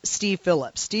Steve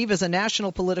Phillips. Steve is a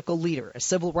national political leader, a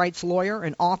civil rights lawyer,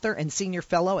 an author, and senior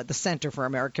fellow at the Center for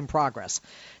American Progress.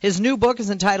 His new book is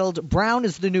entitled Brown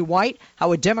is the New White: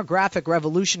 How a Demographic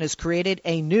Revolution Has Created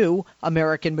a New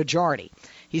American Majority.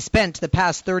 He spent the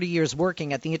past 30 years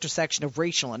working at the intersection of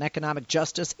racial and economic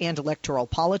justice and electoral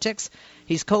politics.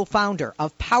 He's co-founder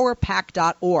of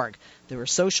PowerPac.org. They're a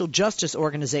social justice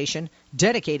organization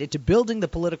dedicated to building the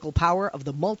political power of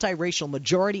the multiracial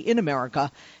majority in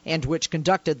America, and which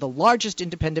conducted the largest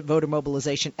independent voter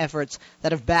mobilization efforts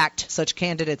that have backed such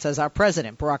candidates as our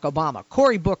President, Barack Obama,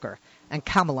 Cory Booker, and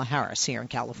Kamala Harris here in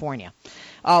California.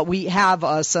 We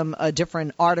have some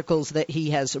different articles that he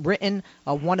has written,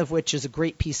 one of which is a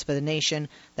great piece for the nation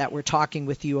that we're talking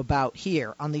with you about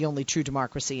here on the only true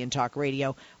democracy in talk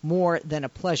radio. More than a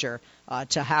pleasure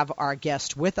to have our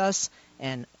guest with us,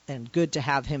 and good to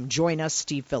have him join us,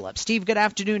 Steve Phillips. Steve, good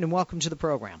afternoon and welcome to the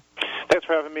program. Thanks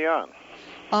for having me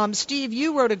on. Steve,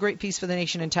 you wrote a great piece for the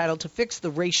nation entitled To Fix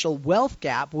the Racial Wealth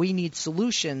Gap, We Need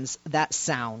Solutions That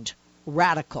Sound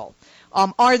Radical.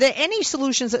 Are there any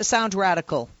solutions that sound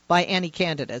radical by any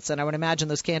candidates, and I would imagine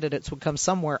those candidates would come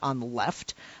somewhere on the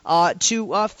left,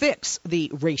 to fix the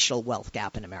racial wealth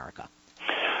gap in America?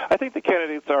 I think the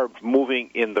candidates are moving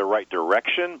in the right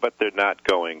direction, but they're not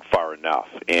going far enough.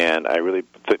 And I really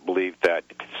believe that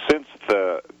since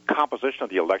the composition of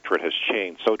the electorate has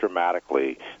changed so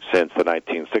dramatically since the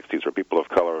 1960s, where people of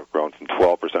color have grown from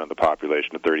 12% of the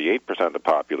population to 38% of the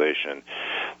population,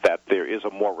 that there is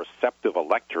a more receptive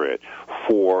electorate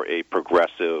for a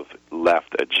progressive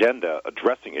left agenda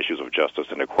addressing issues of justice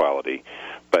and equality.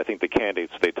 But I think the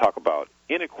candidates, they talk about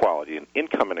inequality and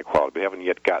income inequality, but haven't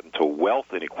yet gotten to wealth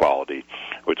inequality,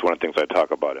 which is one of the things I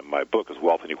talk about in my book is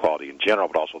wealth inequality in general,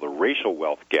 but also the racial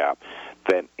wealth gap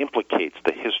that implicates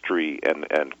the history and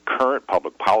current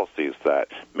public policies that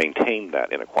maintain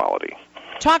that inequality.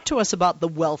 Talk to us about the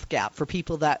wealth gap for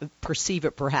people that perceive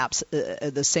it perhaps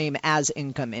the same as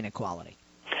income inequality.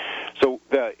 So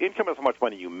the income is how much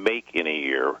money you make in a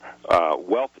year.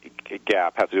 Wealth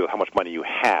gap has to do with how much money you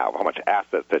have, how much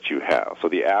assets that you have. So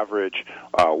the average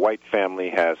white family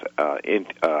has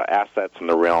assets in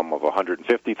the realm of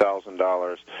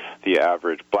 $150,000. The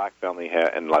average black family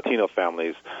and Latino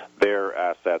families, their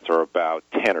assets are about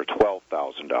 $10,000 or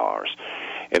 $12,000.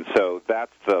 And so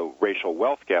that's the racial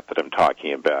wealth gap that I'm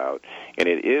talking about. And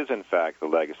it is, in fact, the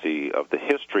legacy of the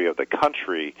history of the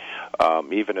country,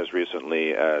 even as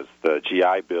recently as the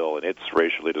GI Bill and its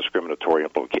racially discriminatory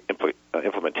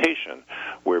implementation,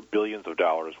 where billions of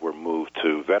dollars were moved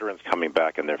to veterans coming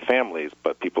back and their families,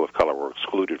 but people of color were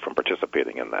excluded from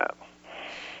participating in that.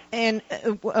 And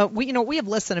we have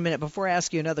less than a minute. Before I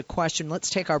ask you another question, let's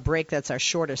take our break. That's our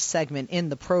shortest segment in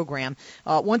the program.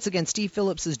 Once again, Steve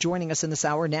Phillips is joining us in this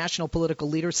hour, national political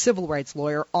leader, civil rights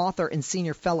lawyer, author, and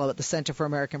senior fellow at the Center for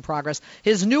American Progress.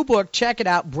 His new book, check it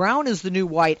out, Brown is the New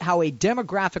White: How a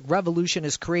Demographic Revolution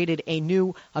Has Created a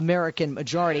New American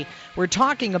Majority. We're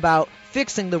talking about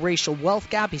fixing the racial wealth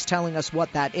gap. He's telling us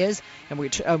what that is, and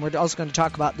we're also going to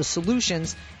talk about the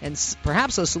solutions, and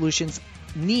perhaps those solutions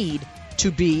need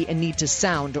to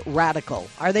sound radical.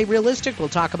 Are they realistic? We'll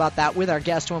talk about that with our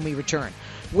guest when we return.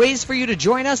 Ways for you to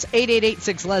join us,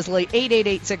 888-6-LESLIE,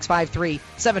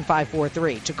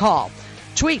 888-653-7543. To call,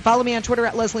 tweet, follow me on Twitter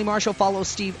at Leslie Marshall, follow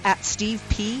Steve at Steve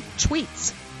P.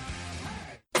 Tweets.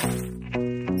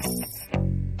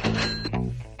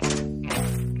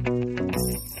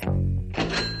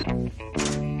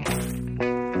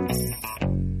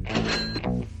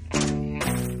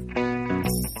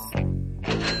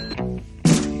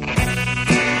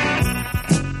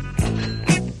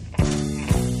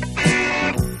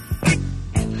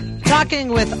 Talking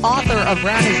with author of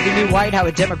Brown is the New White: How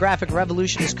a Demographic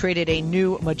Revolution Has Created a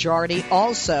New Majority.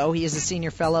 Also, he is a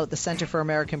senior fellow at the Center for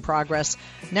American Progress,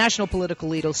 national political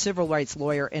leader, civil rights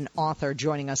lawyer, and author.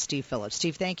 Joining us, Steve Phillips.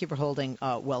 Steve, thank you for holding.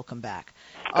 Welcome back.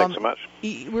 Thanks so much.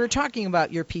 We were talking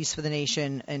about your piece for the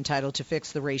nation entitled To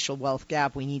Fix the Racial Wealth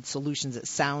Gap, We Need Solutions That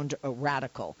Sound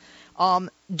Radical.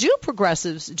 Do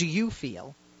progressives, do you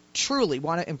feel, truly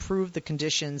want to improve the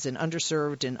conditions in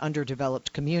underserved and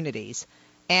underdeveloped communities?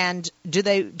 And do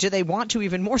they want to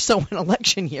even more so in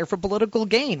election year for political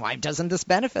gain? Why doesn't this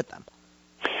benefit them?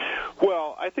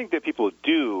 Well, I think that people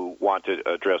do want to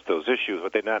address those issues,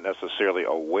 but they're not necessarily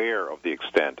aware of the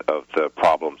extent of the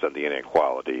problems and the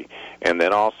inequality. And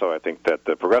then also I think that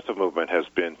the progressive movement has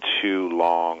been too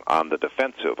long on the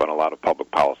defensive on a lot of public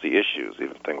policy issues,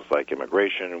 even things like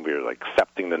immigration. We're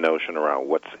accepting the notion around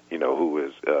who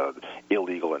is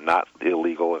illegal and not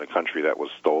illegal in a country that was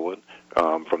stolen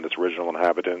from its original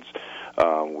inhabitants.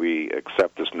 We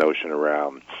accept this notion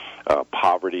around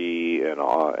poverty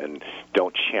and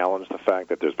don't challenge the fact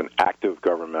that there's been active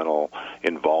governmental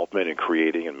involvement in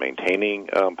creating and maintaining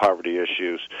poverty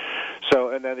issues. So,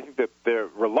 and I think that their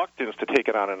reluctance to take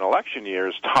it on in election year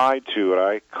is tied to what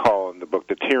I call in the book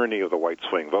the tyranny of the white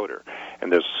swing voter.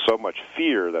 And there's so much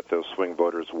fear that those swing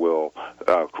voters will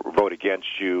vote against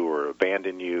you or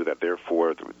abandon you that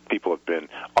therefore people have been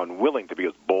unwilling to be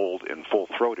as bold and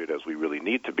full-throated as we really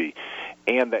need to be,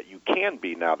 and that you can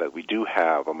be now that we do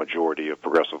have a majority of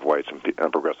progressive whites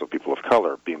and progressive people of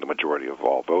color being the majority of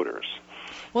all voters.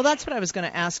 Well, that's what I was going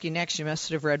to ask you next. You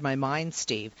must have read my mind,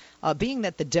 Steve. Being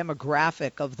that the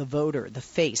demographic of the voter, the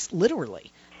face,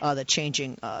 literally, the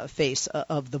changing face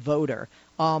of the voter,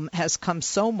 has come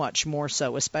so much more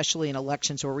so, especially in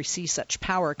elections where we see such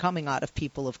power coming out of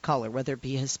people of color, whether it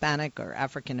be Hispanic or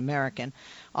African American.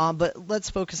 But let's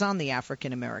focus on the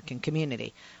African American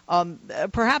community.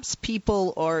 Perhaps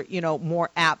people are, more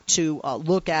apt to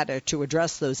look at or to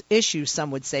address those issues,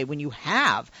 some would say, when you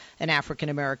have an African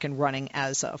American running,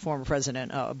 as former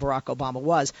President Barack Obama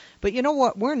was. But you know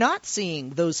what? We're not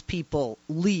seeing those people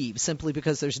leave simply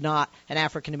because there's not an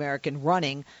African American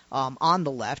running on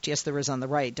the left. Yes, there is on the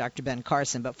right, Dr. Ben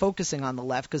Carson, but focusing on the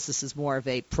left because this is more of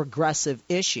a progressive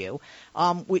issue.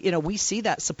 We see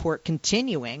that support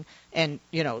continuing. And,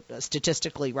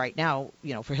 statistically right now,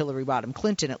 for Hillary Rodham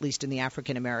Clinton, at least in the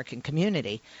African-American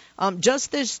community, does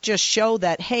this just show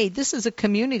that, hey, this is a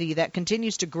community that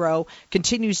continues to grow,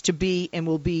 continues to be and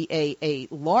will be a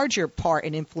larger part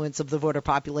and influence of the voter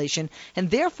population, and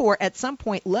therefore, at some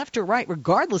point, left or right,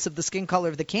 regardless of the skin color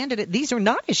of the candidate, these are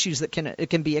not issues that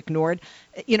can be ignored,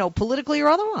 politically or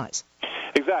otherwise.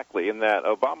 Exactly, in that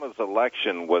Obama's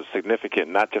election was significant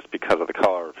not just because of the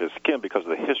color of his skin, because of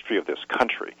the history of this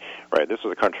country, right? This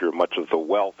was a country where much of the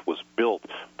wealth was built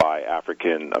by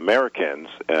African Americans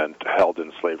and held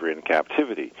in slavery and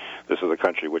captivity. This is a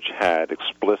country which had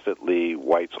explicitly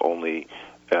whites-only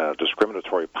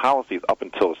discriminatory policies up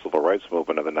until the civil rights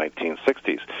movement of the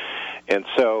 1960s. And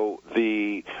so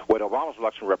what Obama's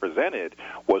election represented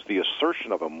was the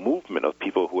assertion of a movement of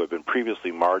people who had been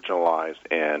previously marginalized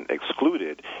and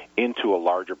excluded into a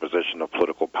larger position of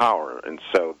political power. And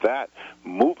so that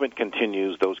movement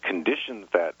continues. Those conditions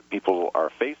that people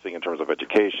are facing in terms of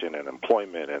education and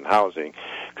employment and housing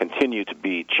continue to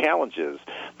be challenges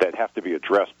that have to be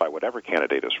addressed by whatever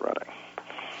candidate is running.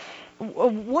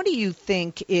 What do you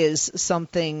think is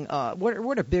something,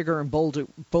 what are bigger and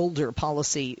bolder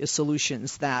policy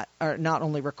solutions that are not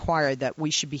only required that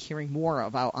we should be hearing more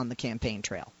of out on the campaign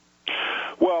trail?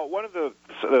 Well, one of the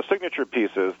signature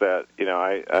pieces that,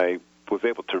 I was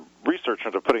able to research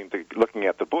under looking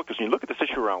at the book is when you look at this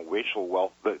issue around racial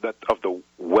wealth, of the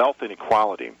wealth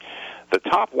inequality, the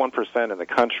top 1% in the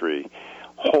country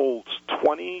holds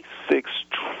 $26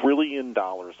 trillion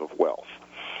of wealth.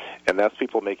 And that's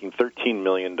people making $13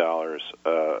 million,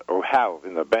 or have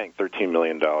in the bank $13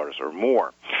 million or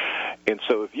more. And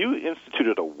so if you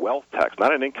instituted a wealth tax,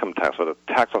 not an income tax, but a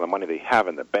tax on the money they have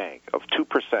in the bank of 2%,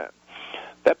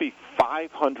 that'd be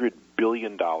 $500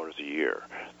 billion a year.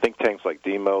 Think tanks like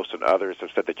Demos and others have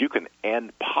said that you can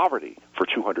end poverty for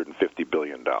 $250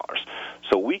 billion.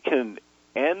 So we can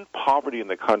end poverty in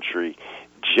the country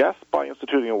just by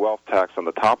instituting a wealth tax on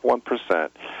the top 1%,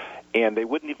 and they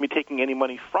wouldn't even be taking any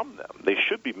money from them. They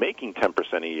should be making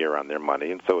 10% a year on their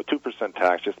money, and so a 2%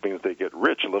 tax just means they get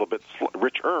richer a little bit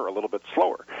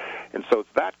slower. And so it's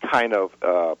that kind of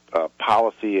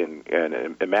policy and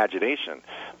imagination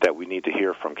that we need to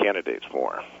hear from candidates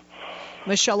more.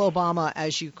 Michelle Obama,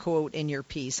 as you quote in your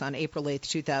piece on April 8,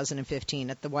 2015,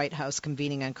 at the White House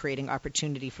convening on creating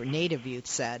opportunity for Native youth,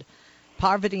 said,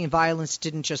 "Poverty and violence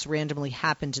didn't just randomly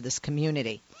happen to this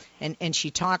community." And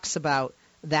she talks about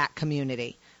that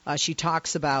community. She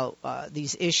talks about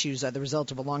these issues are the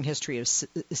result of a long history of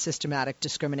systematic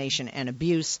discrimination and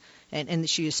abuse, and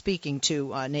she is speaking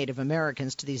to Native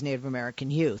Americans, to these Native American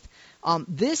youth.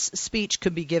 This speech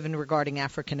could be given regarding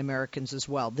African Americans as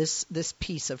well. This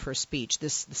piece of her speech,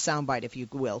 this soundbite, if you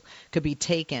will, could be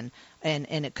taken and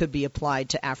it could be applied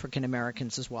to African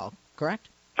Americans as well, correct?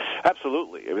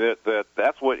 Absolutely. I mean,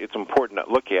 that's what it's important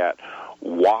to look at,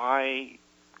 why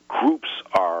groups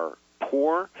are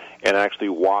poor and actually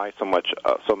why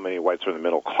so many whites are in the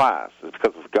middle class. It's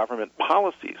because of government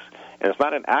policies And it's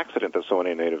not an accident that so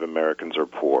many Native Americans are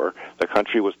poor. The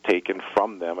country was taken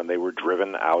from them, and they were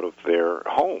driven out of their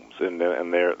homes, and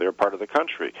they're part of the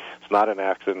country. It's not an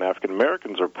accident African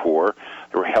Americans are poor.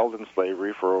 They were held in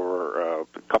slavery for over a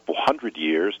couple hundred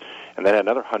years, and then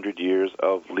another 100 years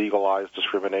of legalized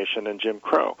discrimination and Jim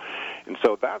Crow. And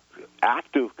so that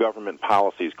active government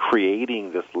policies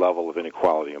creating this level of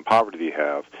inequality and poverty we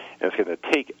have, and it's going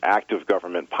to take active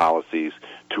government policies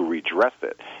to redress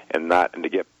it, and to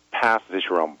get past this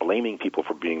issue around blaming people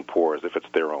for being poor as if it's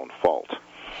their own fault.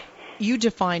 You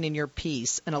define in your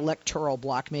piece an electoral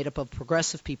bloc made up of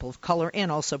progressive people of color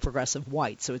and also progressive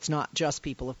whites, so it's not just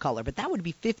people of color, but that would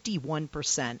be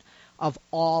 51% of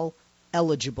all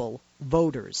eligible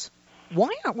voters. Why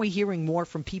aren't we hearing more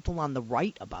from people on the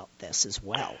right about this as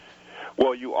well?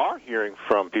 Well, you are hearing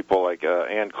from people like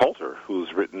Ann Coulter, who's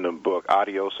written a book,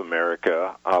 Adios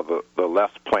America, the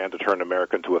left's plan to turn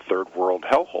America into a third world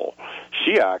hellhole.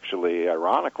 She actually,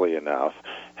 ironically enough,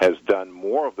 has done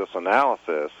more of this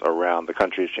analysis around the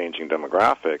country's changing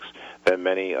demographics than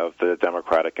many of the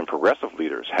Democratic and progressive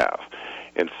leaders have.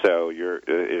 And so you're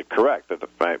correct that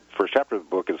my first chapter of the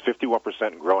book is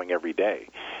 51% growing every day,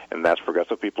 and that's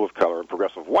progressive people of color and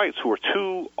progressive whites, who are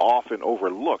too often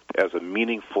overlooked as a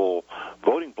meaningful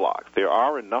voting bloc. There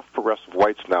are enough progressive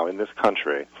whites now in this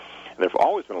country, and there have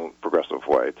always been progressive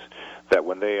whites, that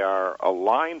when they are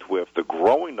aligned with the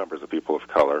growing numbers of people of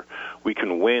color, we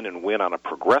can win and win on a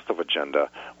progressive agenda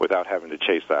without having to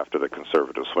chase after the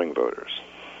conservative swing voters.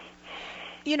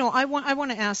 You know, I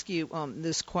want to ask you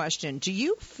this question. Do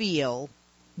you feel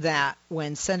that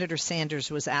when Senator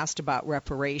Sanders was asked about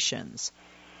reparations,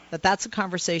 that that's a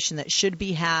conversation that should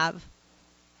be had,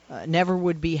 never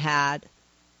would be had,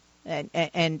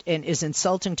 and is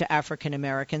insulting to African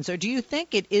Americans? Or do you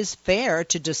think it is fair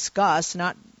to discuss,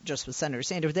 not just with Senator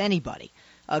Sanders, with anybody,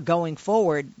 going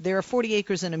forward, there are 40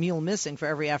 acres and a mule missing for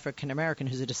every African American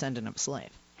who's a descendant of a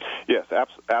slave? Yes,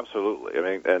 absolutely. I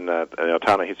mean, and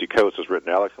Ta-Nehisi Coates has written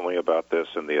eloquently about this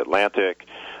in The Atlantic,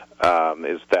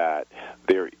 is that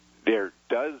there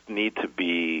does need to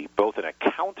be both an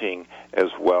accounting as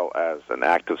well as an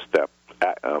active step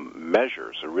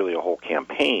measures, or really a whole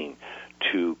campaign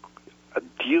to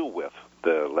deal with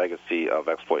the legacy of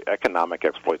economic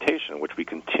exploitation, which we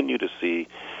continue to see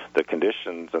the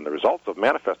conditions and the results of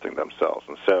manifesting themselves.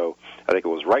 And so I think it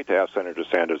was right to ask Senator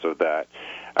Sanders of that.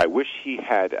 I wish he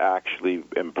had actually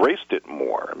embraced it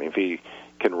more. I mean, if he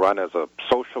can run as a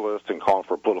socialist and call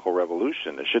for a political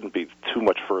revolution, it shouldn't be too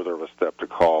much further of a step to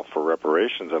call for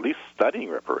reparations, at least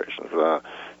studying reparations.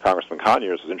 Congressman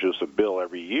Conyers has introduced a bill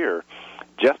every year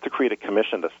just to create a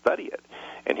commission to study it,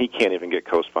 and he can't even get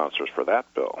co-sponsors for that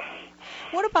bill.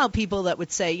 What about people that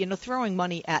would say, throwing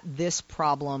money at this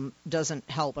problem doesn't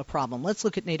help a problem? Let's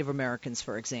look at Native Americans,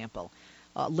 for example.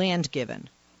 Land given,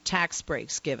 tax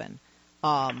breaks given,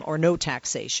 or no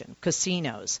taxation,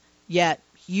 casinos, yet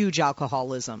huge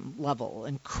alcoholism level,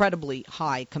 incredibly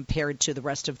high compared to the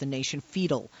rest of the nation,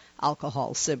 fetal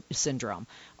alcohol syndrome,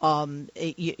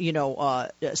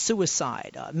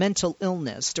 suicide, mental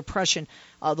illness, depression,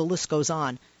 the list goes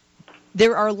on.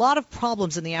 There are a lot of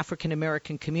problems in the African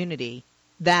American community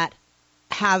that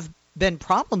have been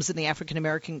problems in the African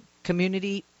American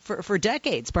community for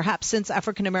decades, perhaps since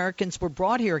African Americans were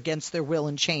brought here against their will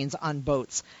in chains on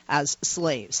boats as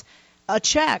slaves. A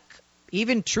check,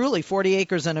 even truly 40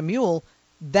 acres and a mule,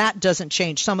 that doesn't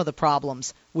change some of the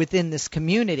problems within this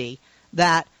community.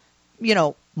 That,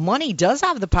 money does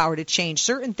have the power to change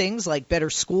certain things like better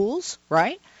schools,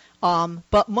 right?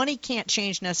 But money can't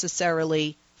change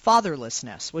necessarily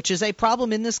fatherlessness, which is a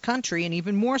problem in this country and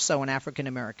even more so in African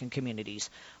American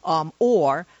communities,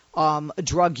 or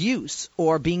drug use,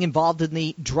 or being involved in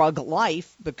the drug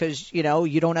life because, you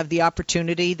don't have the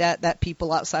opportunity that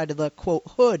people outside of the, quote,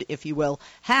 hood, if you will,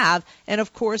 have. And,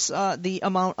 of course, the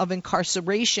amount of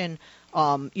incarceration,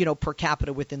 per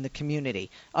capita within the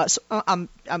community. So I'm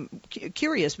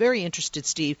curious, very interested,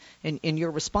 Steve, in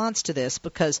your response to this,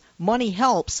 because money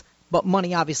helps, but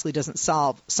money obviously doesn't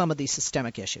solve some of these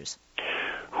systemic issues.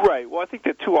 Right. Well, I think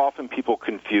that too often people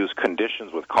confuse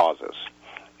conditions with causes.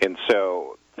 And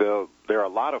so there are a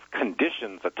lot of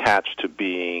conditions attached to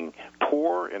being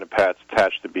poor and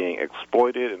attached to being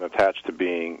exploited and attached to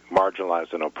being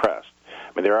marginalized and oppressed.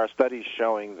 I mean, there are studies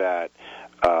showing that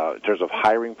in terms of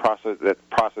hiring processes,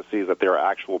 that there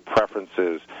are actual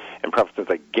preferences and preferences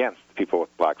against people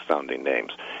with black-sounding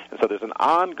names. And so there's an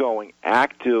ongoing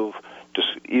active, just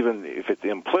even if it's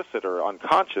implicit or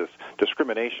unconscious,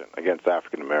 discrimination against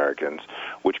African Americans,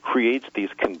 which creates these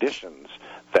conditions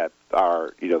that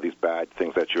are, these bad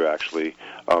things that you actually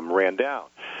ran down.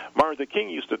 Martin Luther King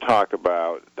used to talk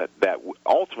about that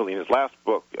ultimately in his last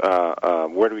book,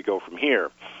 Where Do We Go From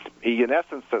Here? He, in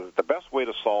essence, says that the best way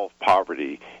to solve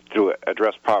poverty, to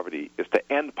address poverty, is to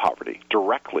end poverty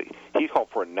directly. He called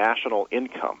for a national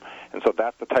income. And so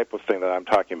that's the type of thing that I'm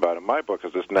talking about in my book,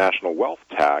 is this national wealth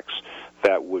tax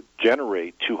that would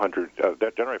generate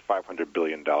 $500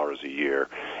 billion a year.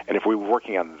 And if we were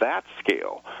working on that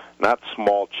scale, not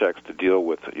small checks to deal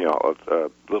with,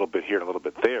 a little bit here and a little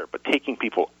bit there, but taking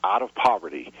people out of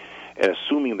poverty and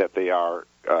assuming that they are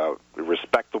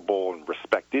respectable and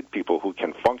respected people who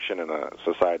can function in a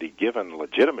society given a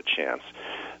legitimate chance,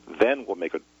 then we'll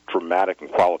make a dramatic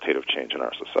and qualitative change in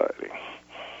our society.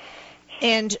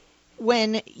 And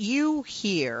when you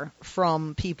hear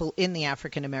from people in the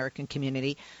African American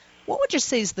community, what would you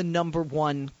say is the number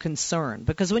one concern?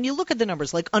 Because when you look at the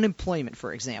numbers, like unemployment,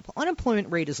 for example,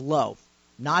 unemployment rate is low.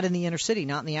 Not in the inner city,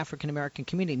 not in the African American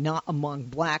community, not among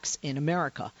blacks in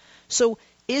America. So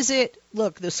is it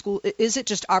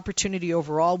just opportunity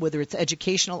overall, whether it's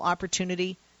educational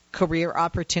opportunity, career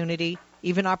opportunity,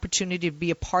 even opportunity to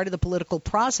be a part of the political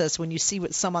process when you see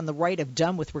what some on the right have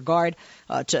done with regard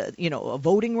to,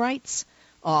 voting rights?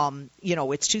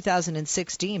 It's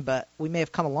 2016, but we may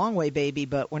have come a long way, baby,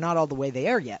 but we're not all the way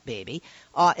there yet, baby.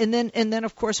 And then,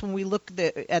 of course, when we look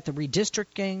at the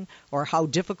redistricting or how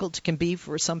difficult it can be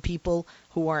for some people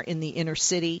who are in the inner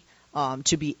city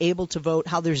to be able to vote,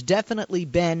 how there's definitely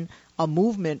been a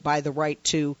movement by the right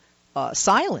to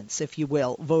silence, if you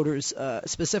will, voters,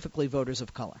 specifically voters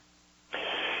of color.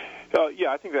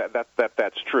 Yeah, I think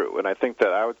that's true, and I think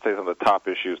that I would say some of the top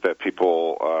issues that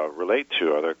people relate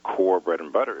to are the core bread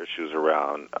and butter issues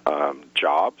around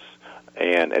jobs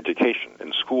and education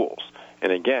in schools.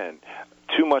 And again,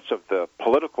 too much of the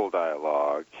political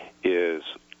dialogue is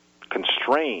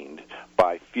constrained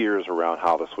by fears around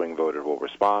how the swing voter will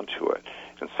respond to it.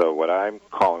 And so what I'm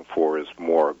calling for is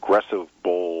more aggressive,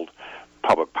 bold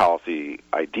public policy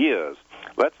ideas.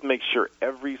 Let's make sure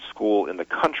every school in the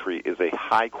country is a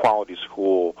high-quality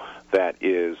school that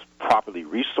is properly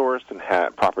resourced and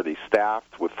properly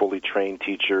staffed with fully trained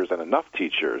teachers and enough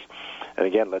teachers. And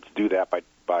again, let's do that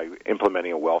by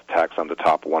implementing a wealth tax on the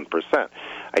top 1%.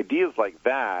 Ideas like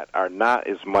that are not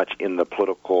as much in the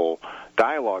political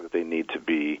dialogue that they need to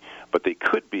be, but they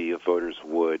could be if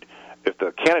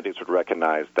the candidates would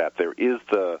recognize that there is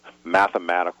the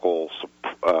mathematical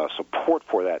support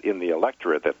for that in the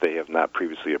electorate that they have not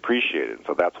previously appreciated.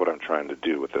 So that's what I'm trying to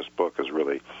do with this book, is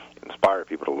really inspire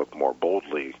people to look more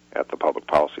boldly at the public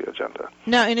policy agenda.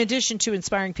 Now, in addition to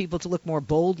inspiring people to look more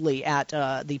boldly at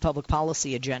the public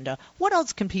policy agenda, what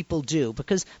else can people do?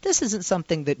 Because this isn't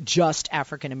something that just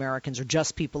African Americans or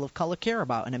just people of color care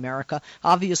about in America.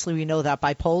 Obviously, we know that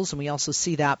by polls, and we also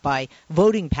see that by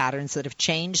voting patterns that have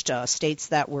changed, states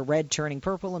that were red turning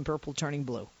purple and purple turning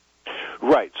blue.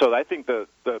 Right. So I think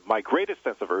my greatest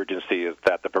sense of urgency is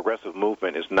that the progressive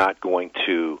movement is not going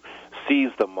to seize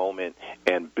the moment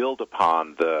and build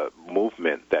upon the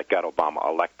movement that got Obama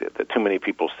elected. That too many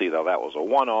people see that was a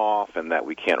one-off and that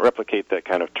we can't replicate that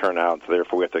kind of turnout, so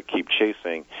therefore we have to keep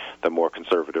chasing the more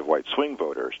conservative white swing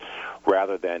voters,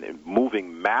 rather than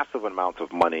moving massive amounts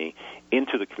of money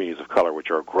into the communities of color,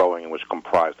 which are growing and which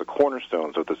comprise the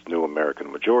cornerstones of this new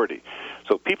American majority.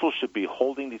 So people should be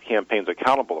holding these campaigns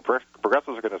accountable.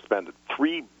 Progressives are going to spend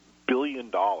 $3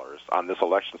 billion on this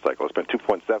election cycle. It's been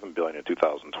 $2.7 billion in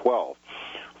 2012.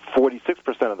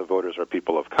 46% of the voters are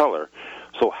people of color.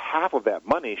 So half of that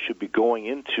money should be going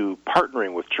into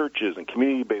partnering with churches and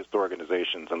community-based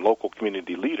organizations and local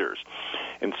community leaders.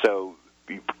 And so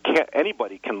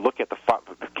anybody can look at the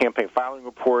campaign filing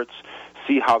reports,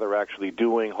 see how they're actually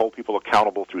doing, hold people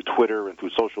accountable through Twitter and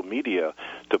through social media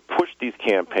to push these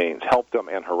campaigns, help them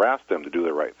and harass them to do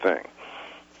the right thing.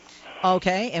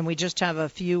 Okay, and we just have a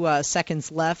few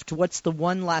seconds left. What's the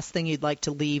one last thing you'd like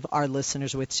to leave our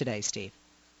listeners with today, Steve?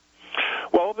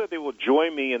 Well, that they will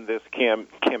join me in this campaign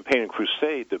and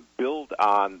crusade to build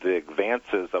on the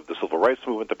advances of the civil rights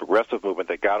movement, the progressive movement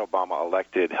that got Obama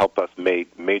elected, helped us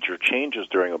make major changes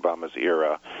during Obama's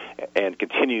era, and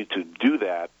continue to do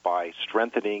that by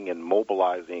strengthening and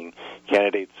mobilizing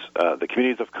candidates, the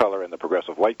communities of color and the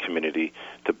progressive white community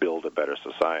to build a better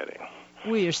society.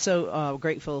 We are so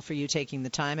grateful for you taking the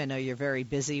time. I know you're very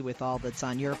busy with all that's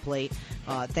on your plate.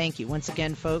 Thank you. Once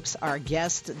again, folks, our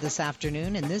guest this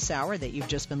afternoon in this hour that you've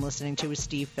just been listening to is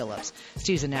Steve Phillips.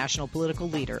 Steve's a national political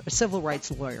leader, a civil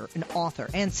rights lawyer, an author,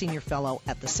 and senior fellow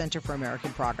at the Center for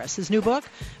American Progress. His new book,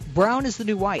 Brown is the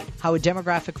New White, How a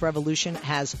Demographic Revolution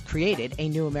Has Created a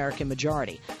New American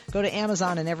Majority. Go to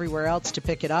Amazon and everywhere else to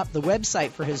pick it up. The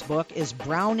website for his book is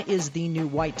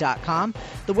brownisthenewwhite.com.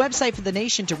 The website for The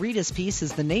Nation to read his piece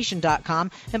is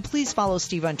thenation.com. And please follow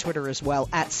Steve on Twitter as well,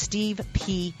 at Steve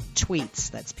P.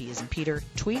 Tweets. That's P as in Peter,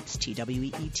 Tweets,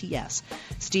 Tweets.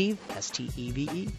 Steve, Steve.